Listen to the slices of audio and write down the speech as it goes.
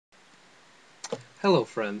Hello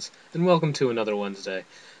friends, and welcome to another Wednesday.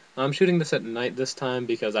 I'm shooting this at night this time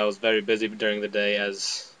because I was very busy during the day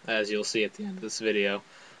as you'll see at the end of this video.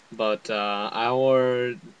 But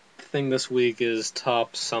our thing this week is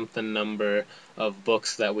top something number of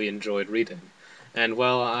books that we enjoyed reading. And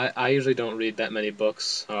well, I usually don't read that many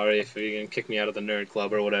books, sorry if you can kick me out of the nerd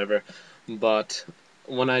club or whatever, but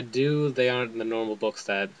when I do, they aren't the normal books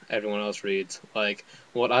that everyone else reads. Like,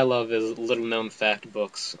 what I love is little known fact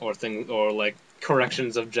books or like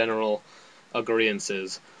corrections of general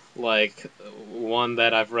agreeances. Like, one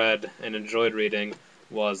that I've read and enjoyed reading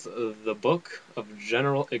was The Book of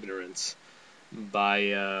General Ignorance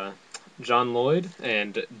by John Lloyd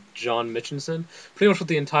and John Mitchinson. Pretty much what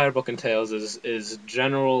the entire book entails is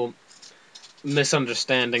general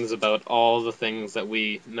misunderstandings about all the things that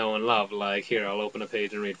we know and love. Like, here, I'll open a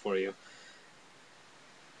page and read for you.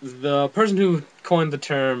 The person who coined the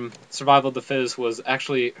term survival of the fittest was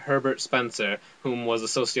actually Herbert Spencer, whom was a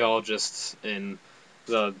sociologist in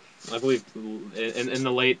the, I believe, in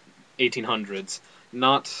the late 1800s.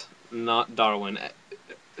 Not Darwin.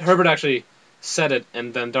 Herbert actually said it,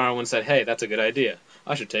 and then Darwin said, "Hey, that's a good idea.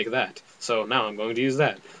 I should take that. So now I'm going to use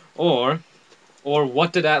that." Or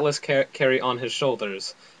what did Atlas carry on his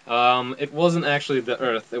shoulders? It wasn't actually the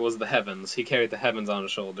Earth; it was the heavens. He carried the heavens on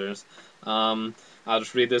his shoulders. I'll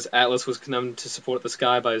just read this. Atlas was condemned to support the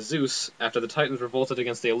sky by Zeus after the Titans revolted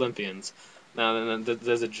against the Olympians. Now,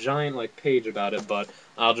 there's a giant page about it, but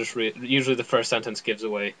I'll just read. Usually, the first sentence gives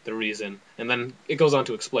away the reason, and then it goes on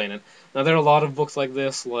to explain it. Now, there are a lot of books like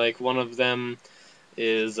this. Like, one of them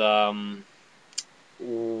is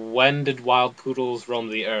 "When Did Wild Poodles Roam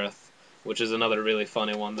the Earth?" which is another really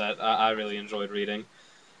funny one that I really enjoyed reading.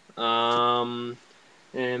 And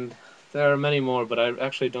there are many more, but I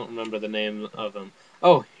actually don't remember the name of them.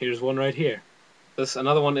 Oh, here's one right here.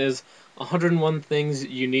 Another one is 101 Things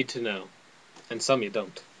You Need to Know, and some you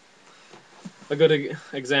don't. A good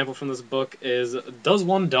example from this book is, does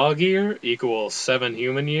one dog year equal 7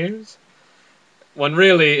 human years? When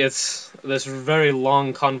really it's this very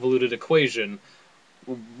long convoluted equation,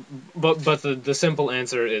 but the simple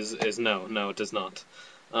answer is no, it does not.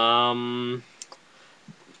 And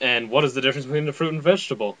what is the difference between a fruit and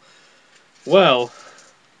vegetable? Well,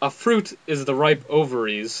 a fruit is the ripe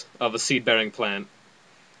ovaries of a seed-bearing plant,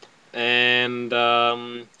 and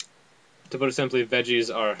to put it simply, veggies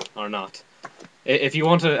are not. If you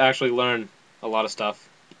want to actually learn a lot of stuff,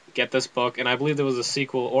 get this book, and I believe there was a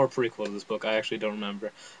sequel or prequel to this book. I actually don't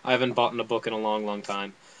remember. I haven't bought a book in a long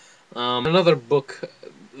time. Another book,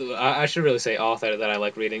 I should really say author that I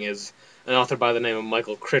like reading is an author by the name of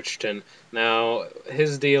Michael Crichton. Now,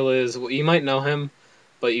 his deal is, well, you might know him,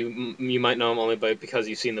 but you might know him only because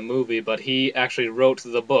you've seen the movie, but he actually wrote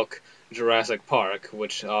the book Jurassic Park,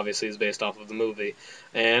 which obviously is based off of the movie.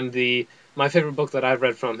 And my favorite book that I've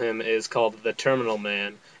read from him is called The Terminal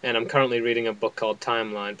Man, and I'm currently reading a book called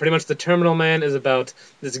Timeline. Pretty much The Terminal Man is about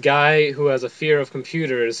this guy who has a fear of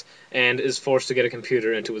computers and is forced to get a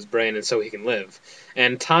computer into his brain and so he can live.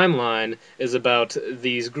 And Timeline is about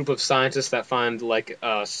these group of scientists that find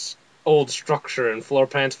old structure and floor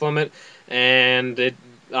plans from it, and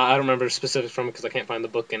I don't remember specifics from it because I can't find the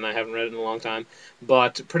book and I haven't read it in a long time,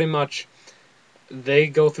 but pretty much they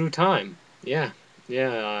go through time. Yeah,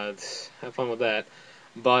 have fun with that.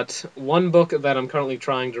 But one book that I'm currently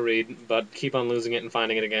trying to read, but keep on losing it and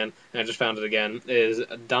finding it again, and I just found it again, is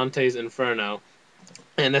Dante's Inferno.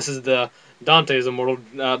 And this is the Dante's Immortal.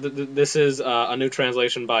 This is a new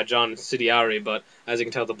translation by John Cidiari, but as you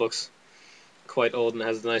can tell, the book's quite old and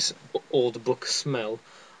has a nice old book smell.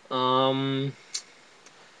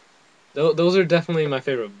 Those are definitely my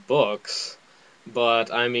favorite books,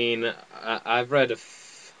 but I mean, I've read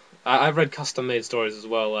custom-made stories as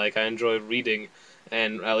well. Like, I enjoy reading,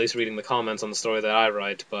 and at least reading the comments on the story that I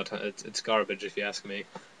write, but it's garbage if you ask me.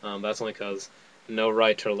 That's only because no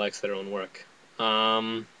writer likes their own work.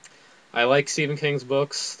 I like Stephen King's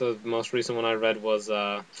books. The most recent one I read was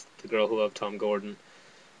The Girl Who Loved Tom Gordon,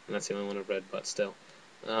 and that's the only one I've read, but still.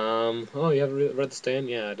 Oh, you haven't read The Stand?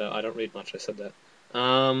 Yeah, I don't read much, I said that.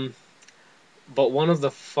 But one of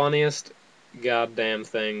the funniest goddamn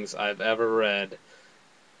things I've ever read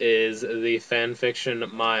is the fanfiction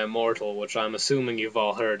My Immortal, which I'm assuming you've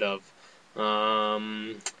all heard of.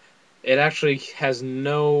 It actually has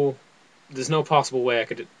there's no possible way I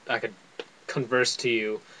could converse to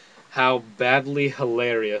you how badly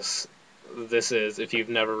hilarious this is if you've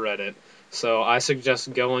never read it. So I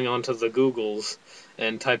suggest going onto the Googles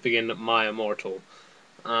and typing in My Immortal.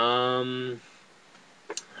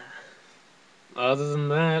 Other than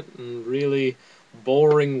that, really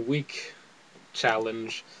boring week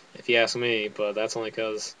challenge, if you ask me, but that's only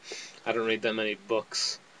because I don't read that many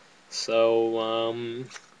books. So,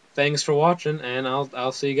 thanks for watching, and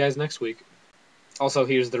I'll see you guys next week. Also,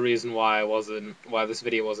 here's the reason why this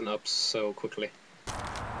video wasn't up so quickly.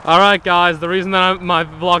 Alright guys, the reason that my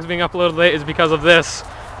vlog's being uploaded late is because of this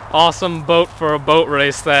awesome boat for a boat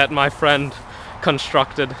race that my friend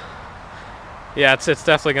constructed. Yeah, it's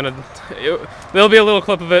definitely gonna... there'll be a little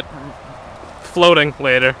clip of it floating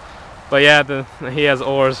later. But yeah, he has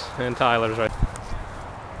oars and Tyler's right.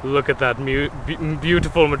 Look at that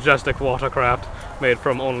beautiful, majestic watercraft made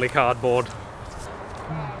from only cardboard. Get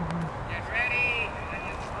ready! On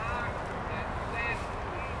your mark, get set.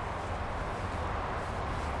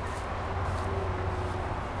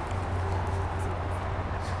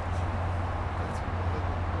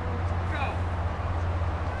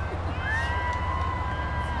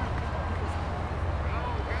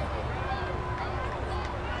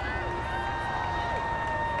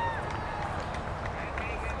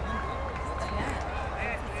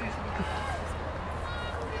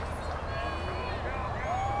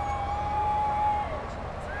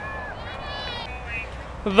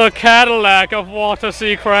 The Cadillac of water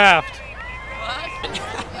sea craft.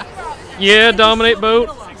 Yeah, dominate boat.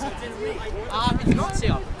 It's not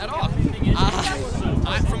sail at all.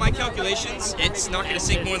 For my calculations, it's not going to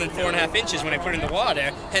sink more than 4.5 inches when I put it in the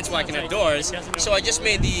water, hence why I can have doors. So I just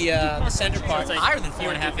made the center part higher than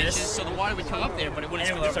 4.5 inches, so the water would come up there, but it wouldn't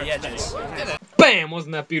spill over the edges. Bam!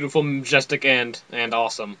 Wasn't that beautiful, majestic, and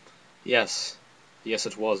awesome? Yes. Yes,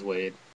 it was, Wade.